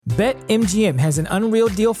BetMGM has an unreal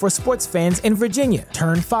deal for sports fans in Virginia.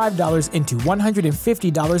 Turn $5 into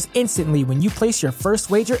 $150 instantly when you place your first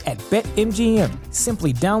wager at BetMGM.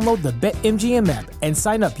 Simply download the BetMGM app and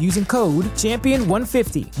sign up using code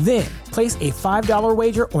Champion150. Then, place a $5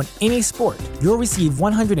 wager on any sport. You'll receive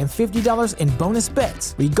 $150 in bonus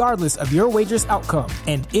bets, regardless of your wager's outcome.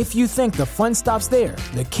 And if you think the fun stops there,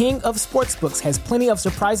 the King of Sportsbooks has plenty of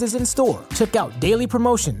surprises in store. Check out daily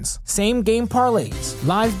promotions, same-game parlays,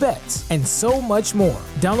 live bets, and so much more.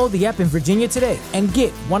 Download the app in Virginia today and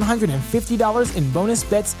get $150 in bonus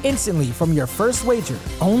bets instantly from your first wager.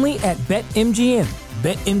 Only at BetMGM.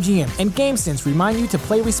 BetMGM and GameSense remind you to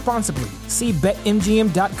play responsibly. See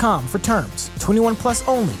BetMGM.com for terms. 21 plus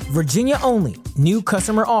only. Virginia only. New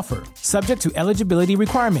customer offer. Subject to eligibility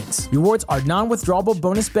requirements. Rewards are non-withdrawable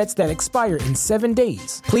bonus bets that expire in 7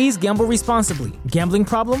 days. Please gamble responsibly. Gambling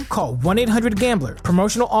problem? Call 1-800-GAMBLER.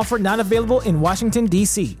 Promotional offer not available in Washington,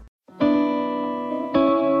 D.C.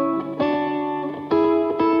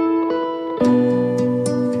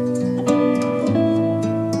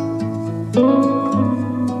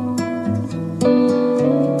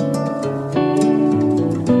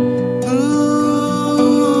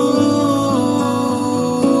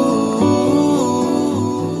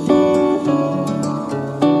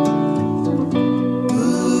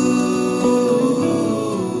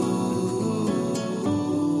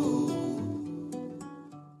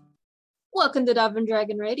 Welcome to Dove and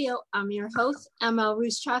Dragon Radio. I'm your host,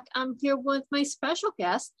 M.l.Ruscsak. I'm here with my special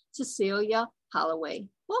guest, Cecelia Holloway.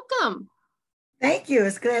 Welcome. Thank you.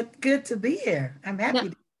 It's good to be here. I'm happy to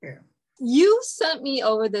be here. You sent me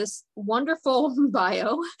over this wonderful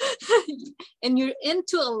bio, and you're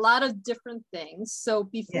into a lot of different things. So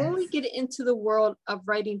before we get into the world of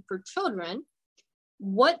writing for children,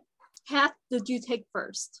 what path did you take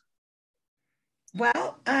first?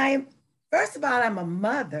 Well, first of all, I'm a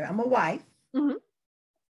mother. I'm a wife. Mm-hmm.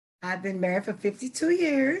 I've been married for 52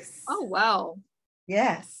 years. Oh, wow.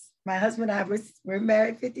 Yes. My husband and I, we're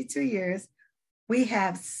married 52 years. We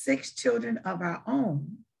have 6 children of our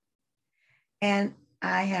own. And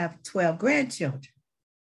I have 12 grandchildren.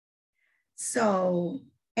 So,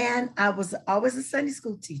 and I was always a Sunday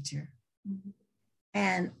school teacher. Mm-hmm.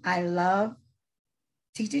 And I love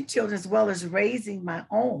teaching children as well as raising my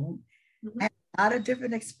own. Mm-hmm. And a lot of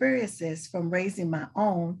different experiences from raising my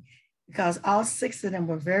own, because all 6 of them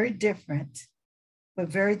were very different,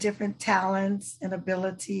 with very different talents and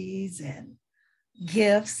abilities and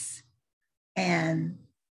gifts. And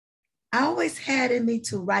I always had in me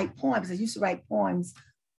to write poems. I used to write poems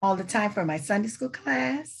all the time for my Sunday school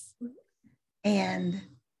class. And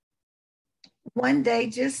one day,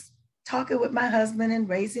 just talking with my husband and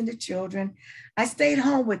raising the children, I stayed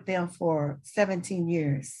home with them for 17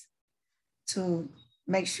 years to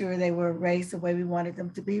make sure they were raised the way we wanted them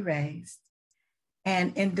to be raised.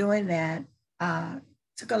 And in doing that,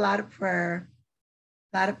 took a lot of prayer,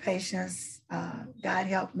 a lot of patience. God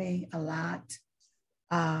helped me a lot.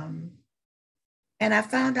 And I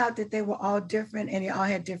found out that they were all different and they all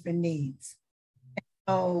had different needs. And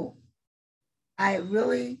so I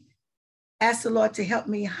really asked the Lord to help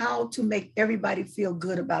me how to make everybody feel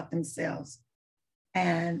good about themselves.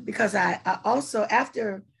 And because I also,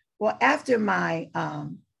 after my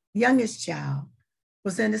youngest child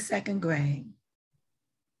was in the 2nd grade,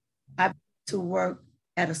 I went to work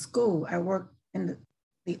at a school. I worked in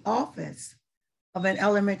the office of an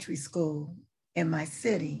elementary school in my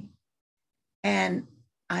city. And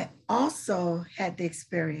I also had the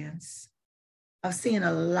experience of seeing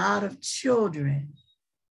a lot of children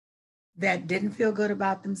that didn't feel good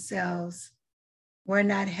about themselves, were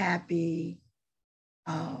not happy,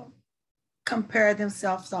 compare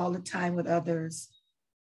themselves all the time with others.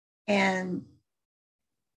 And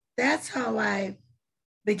that's how I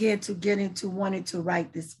began to get into wanting to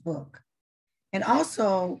write this book. And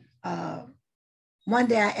also, one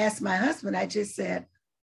day I asked my husband, I just said,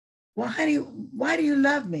 well, honey, why do you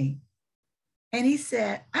love me? And he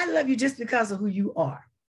said, I love you just because of who you are.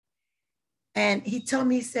 And he told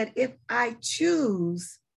me, he said, if I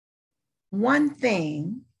choose one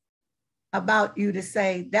thing about you to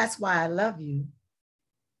say, that's why I love you,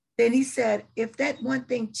 then he said, if that one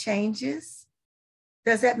thing changes,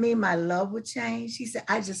 does that mean my love would change? He said,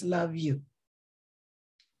 I just love you.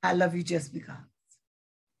 I love you just because.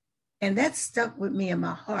 And that stuck with me in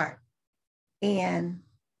my heart. And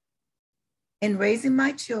in raising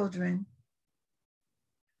my children,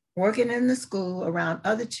 working in the school around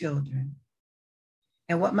other children,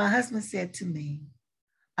 and what my husband said to me,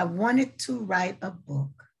 I wanted to write a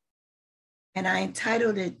book. And I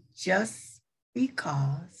entitled it Just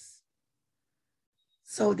Because,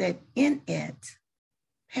 so that in it,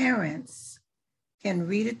 parents can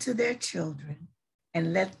read it to their children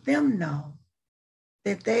and let them know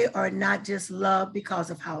that they are not just loved because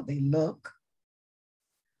of how they look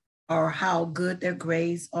or how good their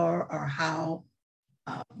grades are or how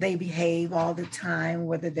they behave all the time,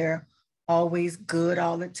 whether they're always good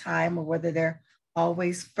all the time or whether they're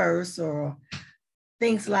always first or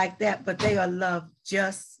things like that, but they are loved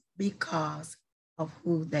just because of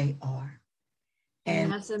who they are.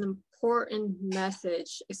 And that's an important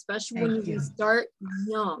message, especially when you start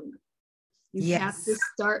young. You have to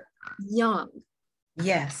start young.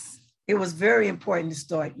 Yes, it was very important to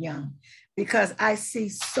start young because I see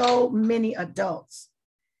so many adults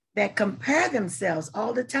that compare themselves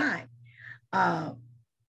all the time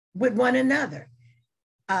with one another.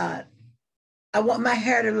 I want my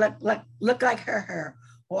hair to look like her hair,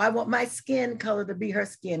 or I want my skin color to be her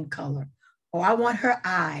skin color, or I want her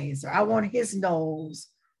eyes, or I want his nose,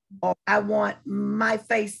 or I want my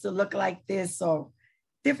face to look like this, or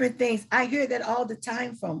different things. I hear that all the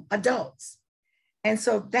time from adults. And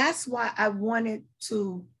so that's why I wanted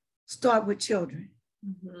to start with children.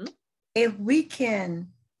 Mm-hmm. If we can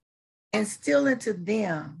instill into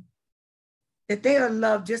them that they are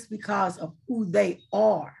loved just because of who they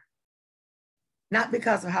are, not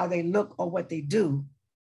because of how they look or what they do,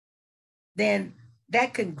 then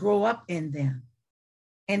that can grow up in them.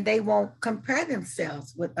 And they won't compare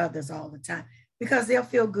themselves with others all the time because they'll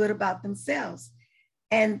feel good about themselves.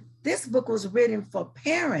 And this book was written for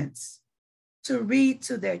parents to read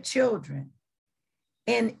to their children.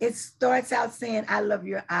 And it starts out saying, I love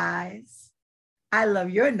your eyes. I love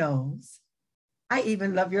your nose. I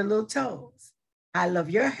even love your little toes. I love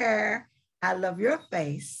your hair. I love your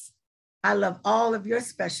face. I love all of your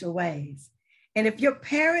special ways. And if your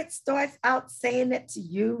parent starts out saying that to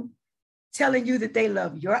you, telling you that they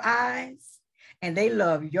love your eyes and they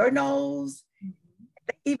love your nose,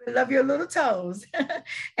 they even love your little toes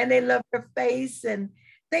and they love your face and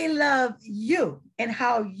they love you and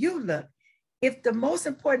how you look. If the most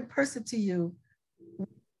important person to you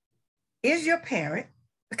is your parent,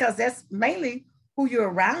 because that's mainly who you're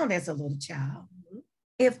around as a little child,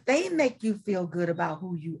 if they make you feel good about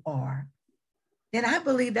who you are, then I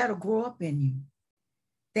believe that'll grow up in you,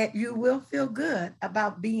 that you will feel good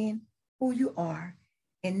about being who you are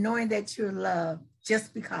and knowing that you're loved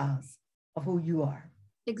just because of who you are.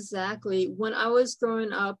 Exactly. When I was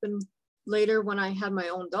growing up and later when I had my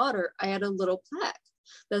own daughter, I had a little plaque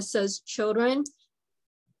that says children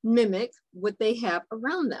mimic what they have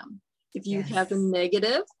around them. If you have the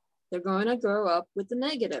negative, they're going to grow up with the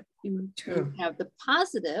negative. If you have the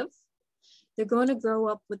positive, they're going to grow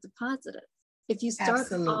up with the positive. If you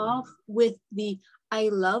start off with the I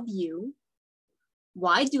love you,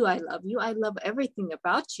 why do I love you? I love everything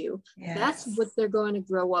about you. That's what they're going to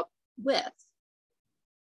grow up with.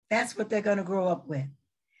 That's what they're going to grow up with.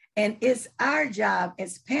 And it's our job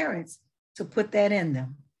as parents to put that in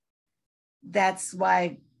them. That's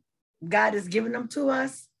why God has given them to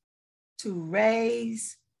us to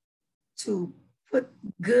raise, to put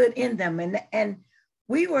good in them. And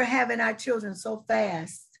we were having our children so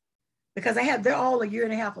fast because they're all a year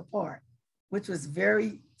and a half apart, which was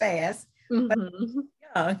very fast. Mm-hmm.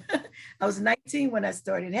 But young. I was 19 when I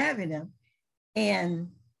started having them. And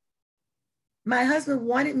my husband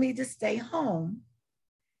wanted me to stay home.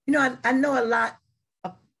 You know, I know a lot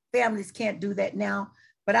of families can't do that now,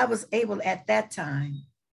 but I was able at that time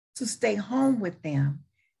to stay home with them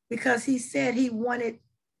because he said he wanted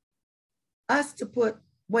us to put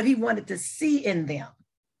what he wanted to see in them.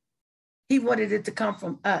 He wanted it to come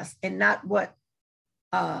from us and not what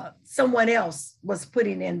someone else was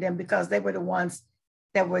putting in them because they were the ones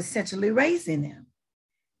that were essentially raising them.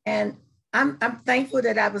 And I'm thankful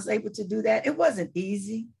that I was able to do that. It wasn't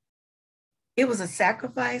easy. It was a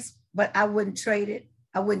sacrifice, but I wouldn't trade it.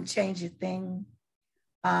 I wouldn't change a thing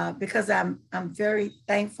because I'm very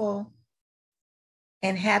thankful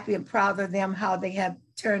and happy and proud of them, how they have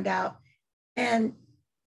turned out. And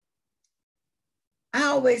I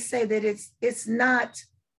always say that it's not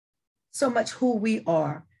so much who we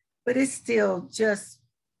are, but it's still just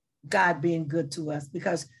God being good to us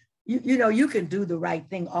because you know, you can do the right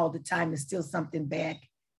thing all the time and still something bad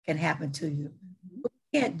can happen to you.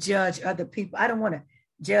 We can't judge other people. I don't want to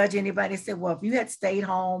judge anybody and say, well, if you had stayed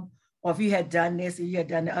home or if you had done this or you had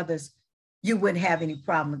done the others, you wouldn't have any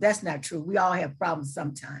problem. That's not true. We all have problems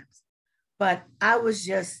sometimes. But I was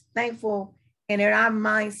just thankful. And in our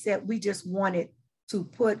mindset, we just wanted to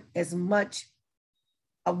put as much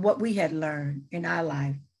of what we had learned in our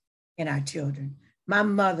life in our children. My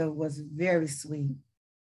mother was very sweet,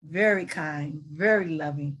 very kind, very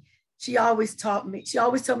loving. She always told me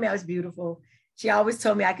I was beautiful. She always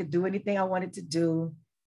told me I could do anything I wanted to do.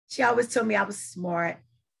 She always told me I was smart.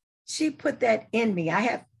 She put that in me. I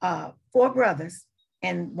have 4 brothers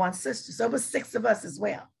and 1 sister. So it was 6 of us as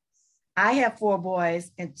well. I have 4 boys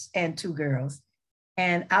and 2 girls.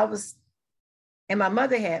 And my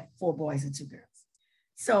mother had 4 boys and 2 girls.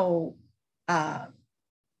 So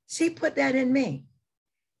she put that in me.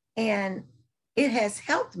 And it has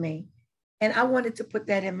helped me. And I wanted to put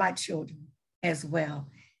that in my children as well.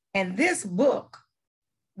 And this book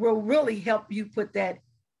will really help you put that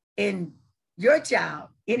in your child,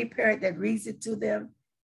 any parent that reads it to them,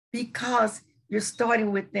 because you're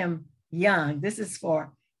starting with them young. This is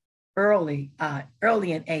for early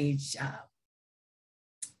in age,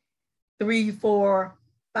 3, 4,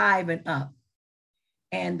 5 and up.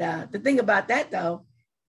 And the thing about that though,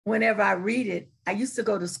 whenever I read it, I used to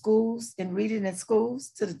go to schools and read it in schools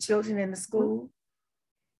to the children in the school.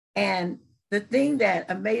 And the thing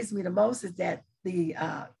that amazed me the most is that the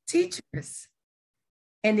teachers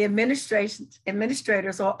and the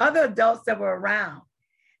administrators or other adults that were around,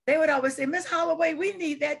 they would always say, Miss Holloway, we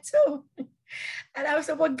need that too. And I would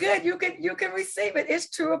say, well, good, you can receive it. It's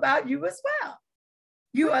true about you as well.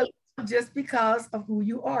 You are loved just because of who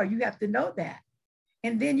you are. You have to know that.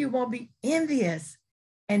 And then you won't be envious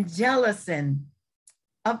and jealous and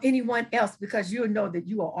of anyone else, because you'll know that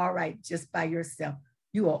you are all right just by yourself.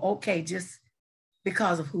 You are okay just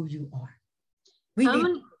because of who you are.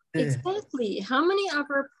 Exactly. How many of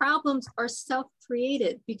our problems are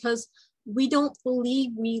self-created because we don't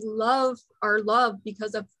believe we are loved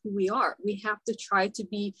because of who we are? We have to try to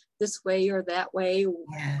be this way or that way, or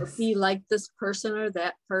be like this person or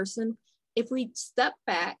that person. If we step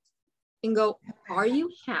back and go, are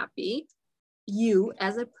you happy? You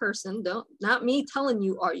as a person, not me telling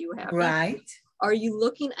you, are you happy? Right. Are you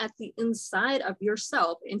looking at the inside of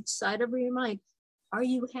yourself, inside of your mind? Are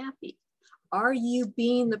you happy? Are you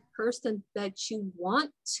being the person that you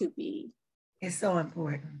want to be? It's so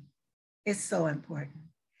important. It's so important.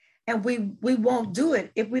 And we won't do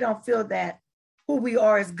it if we don't feel that who we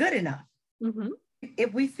are is good enough. Mm-hmm.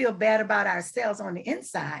 If we feel bad about ourselves on the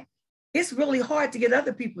inside, it's really hard to get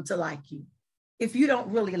other people to like you. If you don't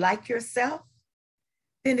really like yourself,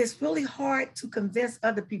 then it's really hard to convince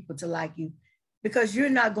other people to like you, because you're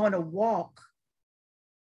not going to walk,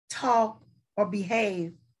 talk, or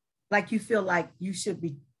behave like you feel like you should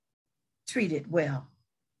be treated well,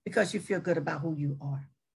 because you feel good about who you are.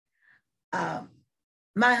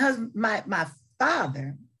 My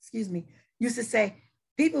father, used to say,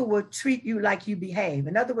 people will treat you like you behave.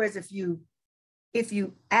 In other words, if you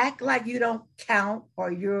act like you don't count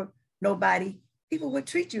or you're nobody, people will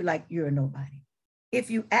treat you like you're a nobody. If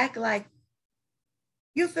you act like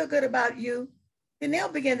you feel good about you, then they'll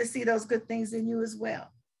begin to see those good things in you as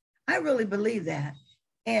well. I really believe that.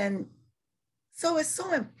 And so it's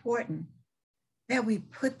so important that we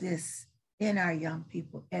put this in our young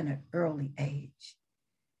people in an early age.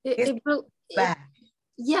 It really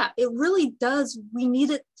does. We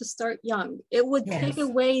need it to start young. It would take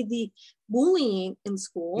away the bullying in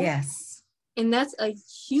school. Yes. And that's a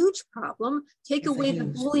huge problem. Take away the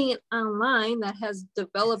bullying online that has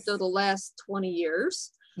developed over the last 20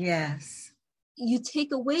 years. Yes. You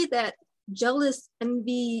take away that jealous,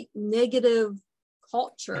 envy, negative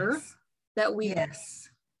culture that we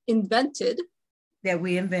invented.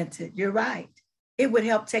 You're right. It would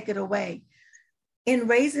help take it away. In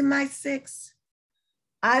raising my 6,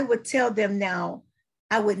 I would tell them now,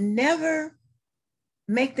 I would never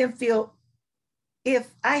make them feel,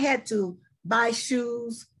 if I had to buy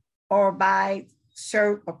shoes or buy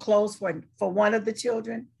shirt or clothes for one of the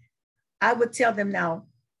children, I would tell them now,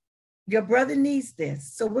 your brother needs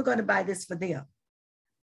this, so we're going to buy this for them.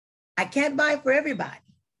 I can't buy it for everybody,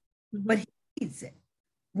 but he needs it.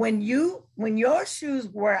 When your shoes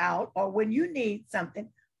wear out or when you need something,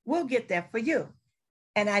 we'll get that for you.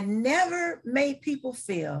 And I never made people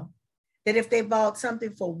feel that if they bought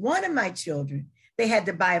something for one of my children, they had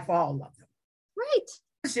to buy it for all of them. Right.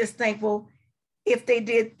 I was just thankful if they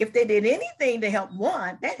did anything to help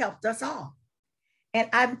one, that helped us all. And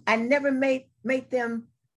I never made them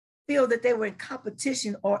feel that they were in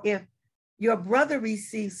competition, or if your brother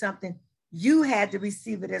received something, you had to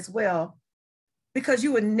receive it as well, because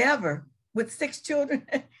you would never, with 6 children,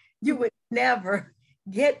 you would never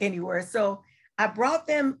get anywhere. So I brought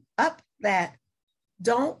them up that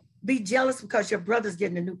don't be jealous because your brother's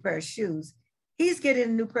getting a new pair of shoes. He's getting a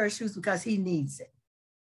new pair of shoes because he needs it.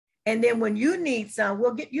 And then when you need some,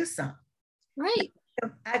 we'll get you some. Right.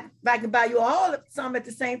 If I can buy you all some at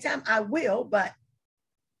the same time, I will, but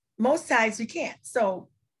most times you can't. So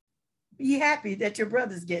Be happy that your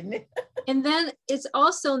brother's getting it. And then it's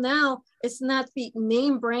also now, it's not the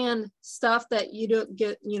name brand stuff that you don't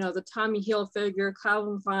get, the Tommy Hilfiger,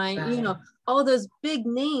 Calvin Klein, Right. all those big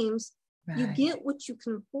names. Right. You get what you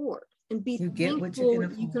can afford, and be you get what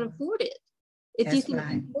thankful you can afford it. If That's you can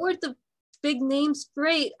right. afford the big names,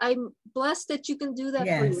 great. I'm blessed that you can do that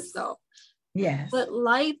for yourself. Yes. But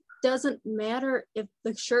life doesn't matter if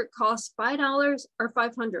the shirt costs $5 or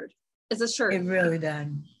 $500. It's a shirt. It really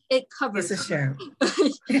doesn't. It covers. It's a shirt.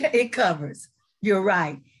 It covers. You're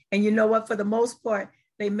right. And you know what? For the most part,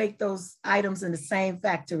 they make those items in the same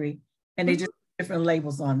factory, and they just put different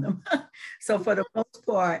labels on them. So for the most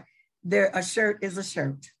part, a shirt is a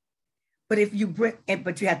shirt. But if you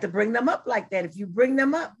but you have to bring them up like that. If you bring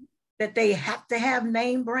them up that they have to have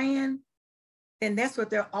name brand, then that's what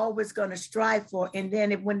they're always going to strive for. And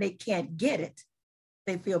then when they can't get it,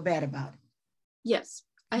 they feel bad about it. Yes.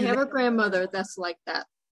 I have a grandmother that's like that.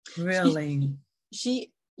 Really?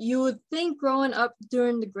 You would think growing up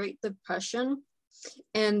during the Great Depression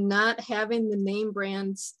and not having the name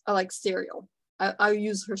brands like cereal. I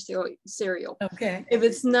use her cereal. Okay. If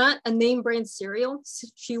it's not a name brand cereal,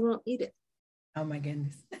 she won't eat it. Oh my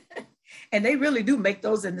goodness. And they really do make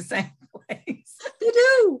those in the same place. They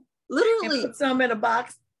do, literally. And put some in a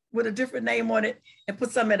box with a different name on it, and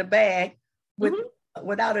put some in a bag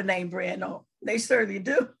without a name brand on. They certainly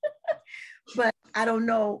do. But I don't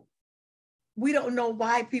know. We don't know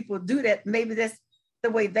why people do that. Maybe that's the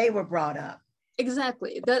way they were brought up.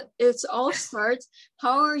 Exactly. That it's all starts.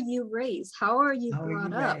 How are you raised? How are you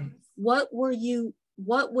brought up? What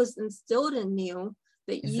was instilled in you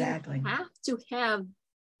that you have to have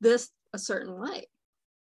this a certain way?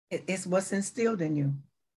 It's what's instilled in you.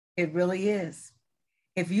 It really is.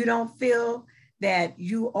 If you don't feel that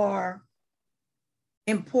you are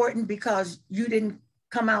important because you didn't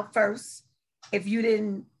come out first, if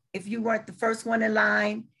you weren't the first one in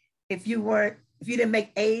line, if you didn't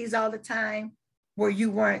make A's all the time, where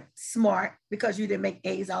you weren't smart because you didn't make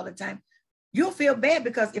A's all the time, you'll feel bad,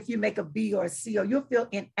 because if you make a B or a C, or you'll feel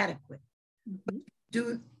inadequate.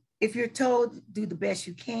 If you're told, do the best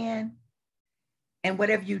you can, and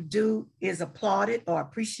whatever you do is applauded or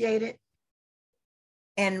appreciated,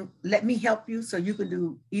 and let me help you so you can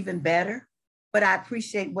do even better, but I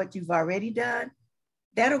appreciate what you've already done,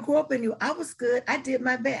 that'll grow up in you. I was good, I did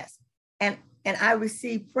my best, and I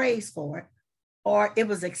received praise for it, or it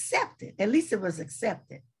was accepted. At least it was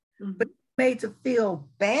accepted. But made to feel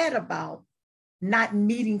bad about not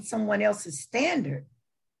meeting someone else's standard,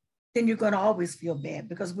 then you're going to always feel bad,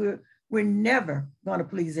 because we're never going to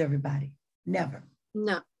please everybody. Never.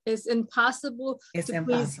 No, it's impossible to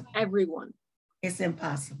please everyone. It's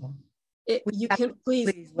impossible. You can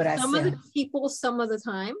please some of the people some of the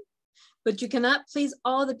time, but you cannot please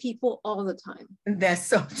all the people all the time. That's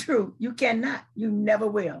so true. You cannot. You never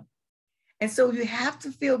will. And so you have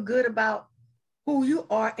to feel good about who you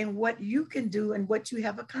are and what you can do and what you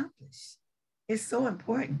have accomplished. It's so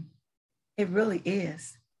important. It really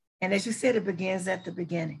is. And as you said, it begins at the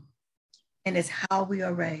beginning. And it's how we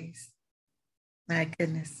are raised. My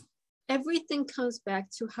goodness. Everything comes back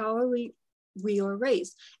to how we are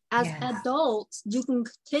raised. As adults, you can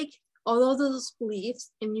take all of those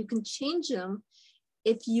beliefs and you can change them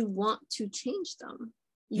if you want to change them.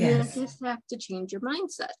 You just have to change your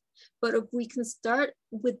mindset. But if we can start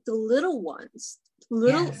with the little ones,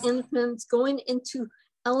 little infants going into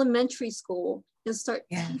elementary school, and start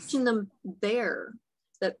teaching them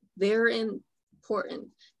that they're important,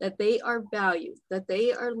 that they are valued, that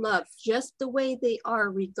they are loved just the way they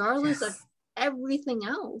are, regardless of everything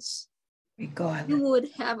else, you would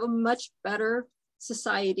have a much better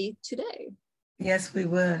society today. Yes, we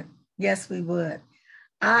would. Yes, we would.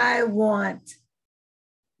 I want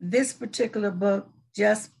this particular book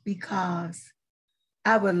just because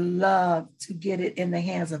I would love to get it in the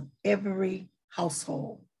hands of every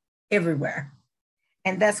household, everywhere.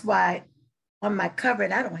 And that's why on my cover,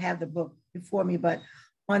 and I don't have the book before me, but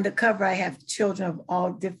on the cover, I have children of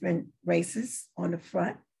all different races on the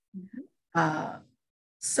front.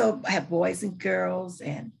 So I have boys and girls,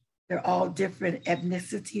 and they're all different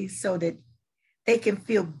ethnicities, so that they can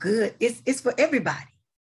feel good. It's for everybody.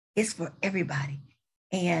 It's for everybody.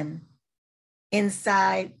 And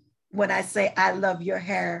inside, when I say I love your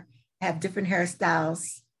hair, I have different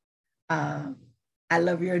hairstyles. I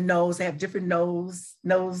love your nose. I have different noses.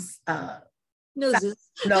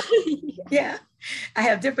 Yeah. I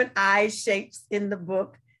have different eye shapes in the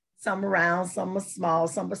book. Some are round, some are small,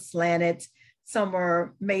 some are slanted, some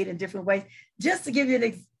are made in different ways. Just to give you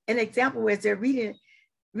an example, where they're reading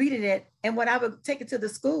it, and when I would take it to the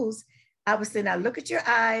schools, I would say, now look at your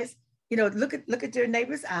eyes, look at your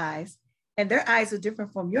neighbor's eyes, and their eyes are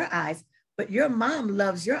different from your eyes, but your mom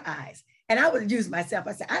loves your eyes. And I would use myself.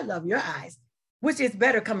 I said, I love your eyes, which is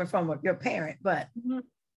better coming from your parent, but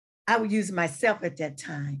I would use myself at that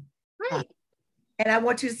time. Right. And I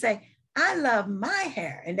want you to say, I love my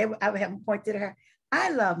hair. And I would have them point to her. I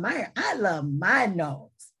love my hair. I love my nose.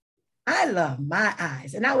 I love my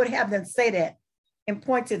eyes. And I would have them say that and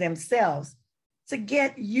point to themselves to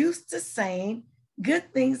get used to saying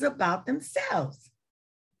good things about themselves.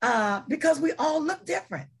 Because we all look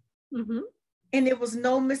different. And it was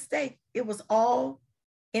no mistake. It was all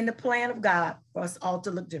in the plan of God for us all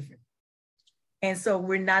to look different. And so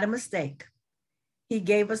we're not a mistake. He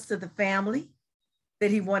gave us to the family that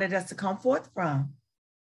he wanted us to come forth from,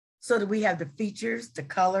 so that we have the features, the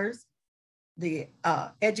colors, the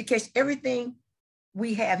education, everything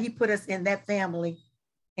we have. He put us in that family,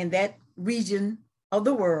 in that region of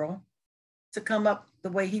the world, to come up the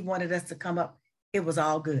way he wanted us to come up. It was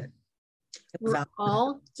all good. We're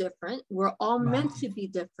all different. We're all meant to be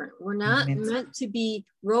different. We're not meant to be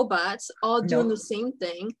robots, all doing the same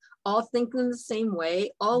thing, all thinking the same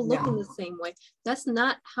way, all looking the same way. That's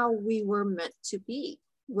not how we were meant to be.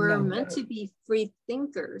 We're meant to be free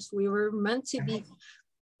thinkers. We were meant to be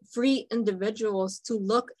free individuals to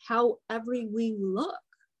look however we look.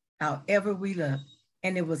 However we look.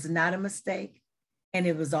 And it was not a mistake. And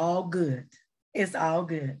it was all good. It's all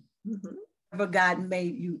good. Whatever God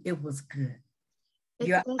made you, it was good.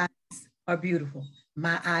 Your eyes are beautiful.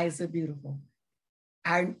 My eyes are beautiful.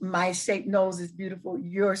 My shaped nose is beautiful.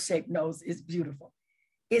 Your shaped nose is beautiful.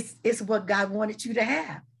 It's what God wanted you to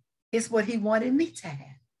have. It's what he wanted me to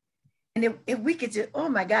have. And if we could just, oh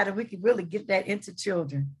my God, if we could really get that into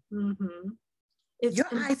children. Your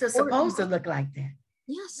eyes are supposed to look like that.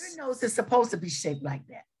 Yes. Your nose is supposed to be shaped like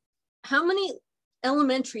that. How many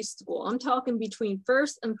elementary school, I'm talking between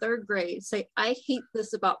 1st and 3rd grade, say, I hate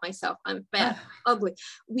this about myself. I'm fat, ugly.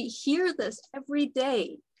 We hear this every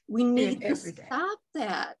day. We need to stop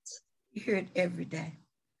that. You hear it every day.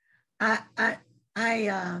 I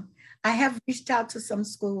have reached out to some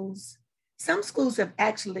schools. Some schools have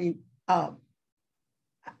actually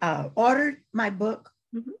ordered my book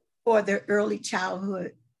for their early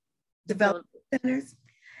childhood development centers.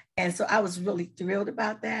 And so I was really thrilled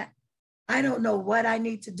about that. I don't know what I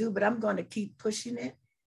need to do, but I'm going to keep pushing it.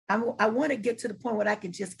 I want to get to the point where I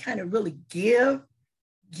can just kind of really give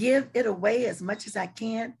it away as much as I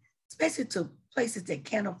can, especially to places that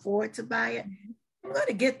can't afford to buy it. I'm going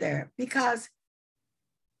to get there because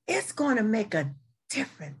it's going to make a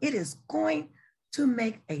difference. It is going to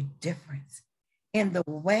make a difference in the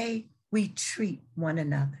way we treat one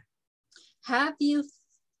another. Have you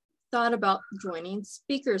thought about joining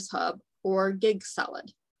Speakers Hub or Gig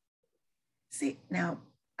Salad? See, now,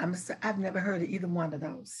 I've never heard of either one of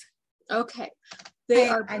those. Okay.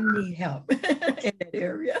 I need help in that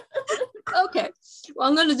area. Okay. Well,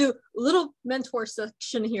 I'm going to do a little mentor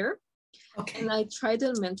section here. Okay. And I try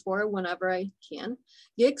to mentor whenever I can.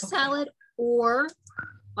 Gig Salad or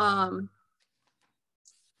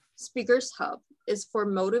Speakers Hub is for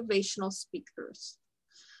motivational speakers.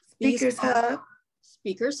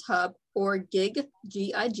 Speakers Hub or Gig,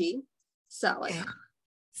 G-I-G, Salad. Okay.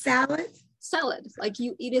 Salad, like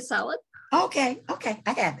you eat a salad. Okay,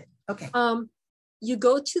 I have it. Okay. You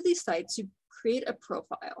go to these sites, you create a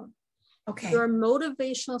profile. Okay. You're a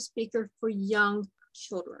motivational speaker for young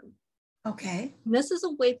children. Okay. And this is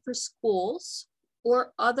a way for schools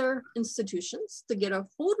or other institutions to get a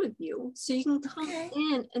hold of you so you can come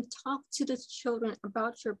in and talk to the children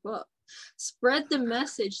about your book. Spread the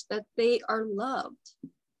message that they are loved.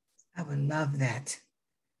 I would love that.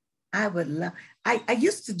 I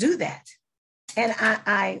used to do that. And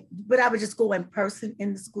but I would just go in person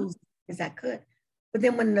in the schools as I could. But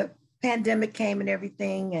then when the pandemic came and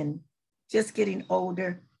everything and just getting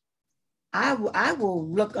older, I will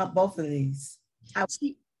look up both of these.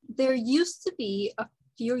 See, there used to be a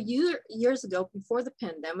few years ago, before the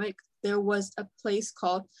pandemic, there was a place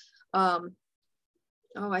called,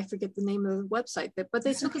 I forget the name of the website, but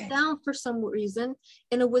they took it down for some reason,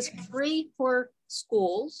 and it was free for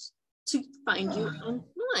schools to find you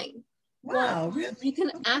online. Wow, well, really? You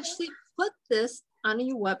can actually put this on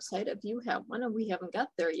your website if you have one, and we haven't got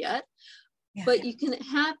there yet. But you can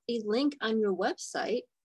have a link on your website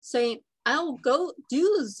saying, I'll go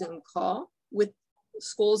do a Zoom call with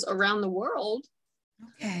schools around the world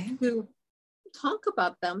to talk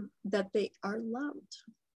about them, that they are loved.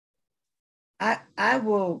 I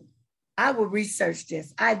will research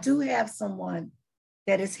this. I do have someone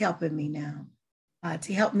that is helping me now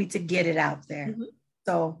to help me to get it out there.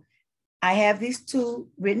 So I have these two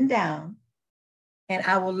written down, and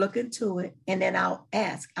I will look into it, and then I'll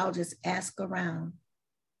just ask around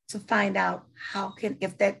to find out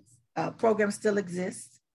if that program still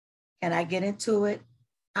exists, can I get into it?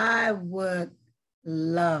 I would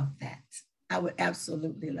love that. I would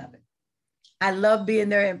absolutely love it. I love being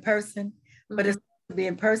there in person, but it's to be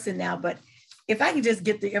in person now. But if I can just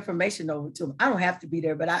get the information over to them, I don't have to be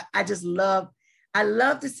there, but I just love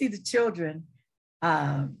to see the children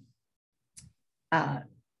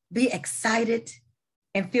be excited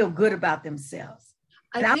and feel good about themselves.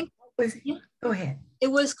 Go ahead.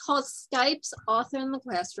 It was called Skype's Author in the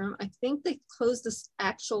Classroom. I think they closed this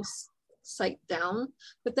actual site down,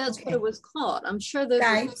 but that's what it was called. I'm sure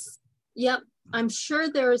there's I'm sure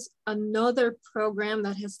there's another program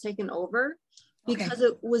that has taken over because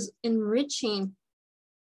it was enriching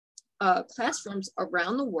classrooms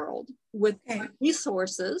around the world with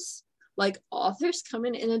resources like authors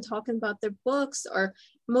coming in and talking about their books or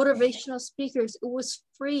motivational speakers. It was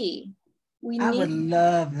free. I would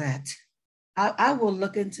love that. I will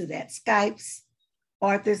look into that. Skype's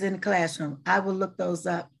Authors in the Classroom. I will look those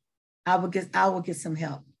up. I will get some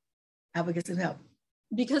help.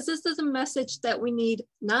 Because this is a message that we need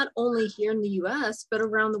not only here in the US, but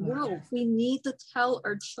around the world. We need to tell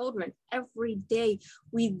our children every day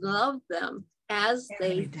we love them as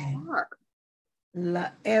they are.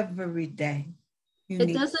 Every day.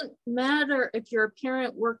 It doesn't matter if you're a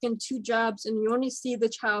parent working 2 jobs and you only see the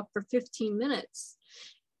child for 15 minutes.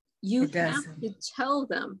 You have to tell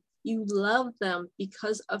them you love them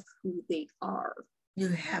because of who they are. You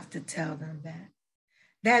have to tell them that.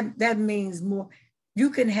 That means more.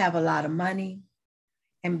 You can have a lot of money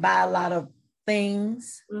and buy a lot of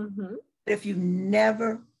things. But if you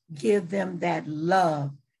never give them that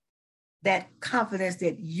love, that confidence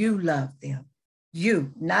that you love them,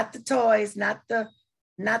 not the toys, not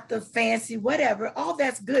the fancy, whatever, all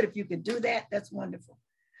that's good. If you can do that, that's wonderful.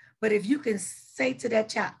 But if you can say to that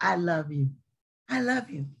child, I love you. I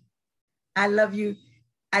love you. I love you.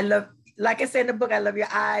 Like I said in the book, I love your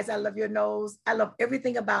eyes. I love your nose. I love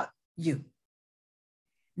everything about you.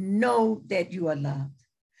 Know that you are loved.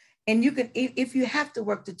 And you can, if you have to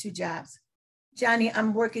work the 2 jobs, Johnny,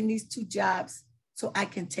 I'm working these 2 jobs so I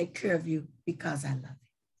can take care of you because I love you.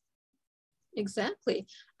 Exactly.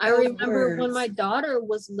 I remember when my daughter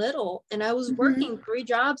was little and I was working 3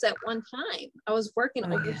 jobs at one time. I was working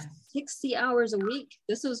over 60 hours a week.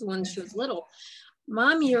 This was when she was little.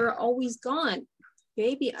 Mommy, you're always gone.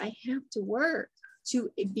 Baby, I have to work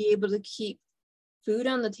to be able to keep food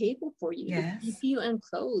on the table for you, to keep you in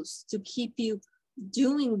clothes, to keep you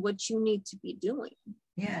doing what you need to be doing.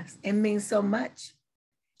 Yes, it means so much.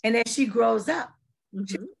 And as she grows up,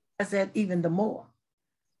 she does that even the more.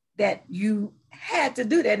 That you had to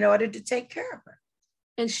do that in order to take care of her.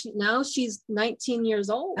 And now she's 19 years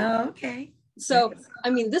old. Oh, okay. So, I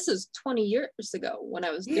mean, this is 20 years ago when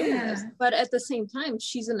I was doing this, but at the same time,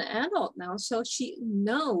 she's an adult now. So she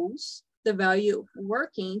knows the value of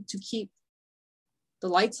working to keep the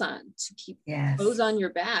lights on, to keep clothes on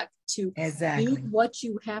your back, to do what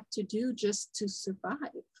you have to do just to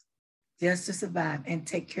survive. Just to survive and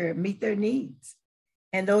take care, meet their needs.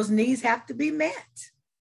 And those needs have to be met.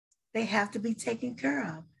 They have to be taken care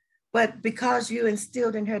of. But because you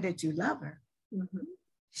instilled in her that you love her,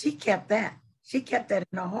 she kept that. She kept that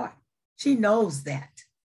in her heart. She knows that.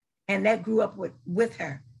 And that grew up with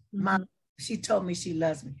her. Mom, she told me she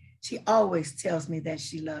loves me. She always tells me that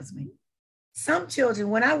she loves me. Some children,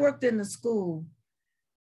 when I worked in the school,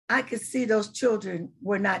 I could see those children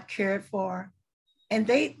were not cared for. And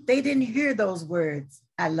they didn't hear those words,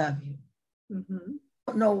 I love you. I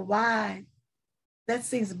don't know why. That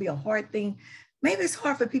seems to be a hard thing. Maybe it's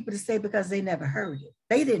hard for people to say because they never heard it.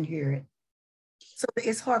 They didn't hear it. So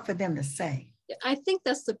it's hard for them to say. I think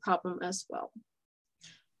that's the problem as well.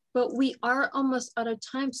 But we are almost out of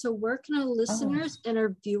time. So where can our listeners and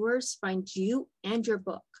our viewers find you and your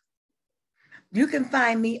book? You can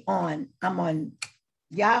find me I'm on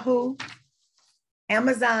Yahoo,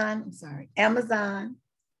 Amazon.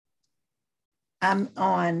 I'm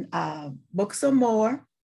on Books or More.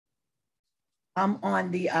 I'm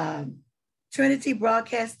on the Trinity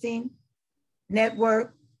Broadcasting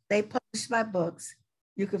Network. They publish my books.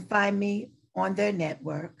 You can find me on their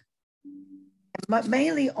network, but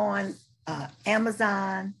mainly on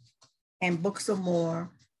Amazon and Books or More,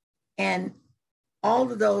 and all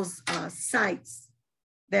of those sites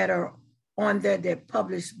that are on there that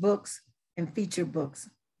publish books and feature books.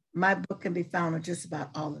 My book can be found on just about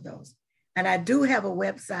all of those. And I do have a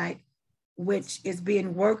website which is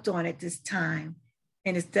being worked on at this time,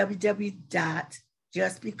 and it's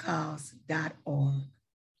www.justbecause.org.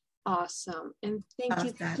 Awesome. And thank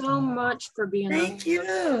you so much for being on. Thank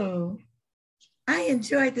you. I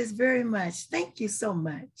enjoyed this very much. Thank you so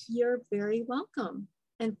much. You're very welcome.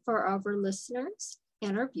 And for our listeners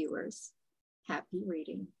and our viewers, happy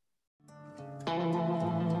reading.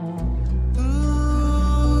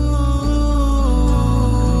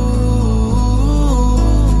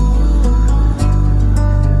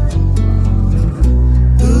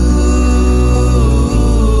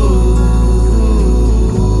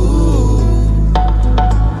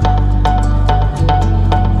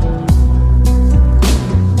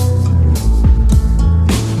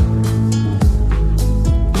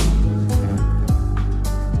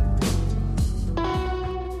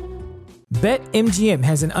 BetMGM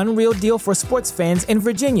has an unreal deal for sports fans in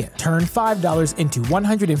Virginia. Turn $5 into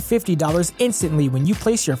 $150 instantly when you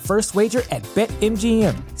place your first wager at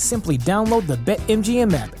BetMGM. Simply download the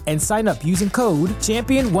BetMGM app and sign up using code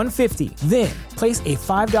Champion150. Then, place a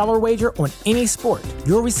 $5 wager on any sport.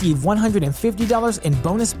 You'll receive $150 in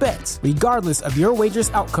bonus bets, regardless of your wager's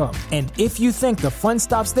outcome. And if you think the fun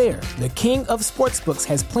stops there, the king of sportsbooks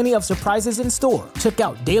has plenty of surprises in store. Check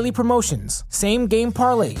out daily promotions, same-game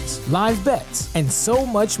parlays, live bets, and so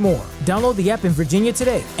much more. Download the app in Virginia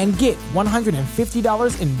today and get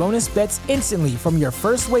 $150 in bonus bets instantly from your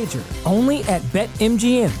first wager. Only at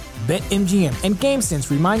BetMGM. BetMGM and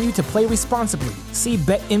GameSense remind you to play responsibly. See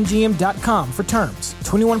BetMGM.com for terms.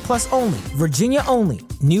 21 plus only. Virginia only.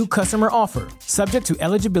 New customer offer. Subject to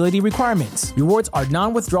eligibility requirements. Rewards are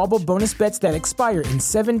non-withdrawable bonus bets that expire in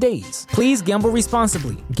 7 days. Please gamble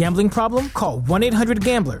responsibly. Gambling problem? Call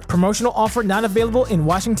 1-800-GAMBLER. Promotional offer not available in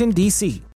Washington, D.C.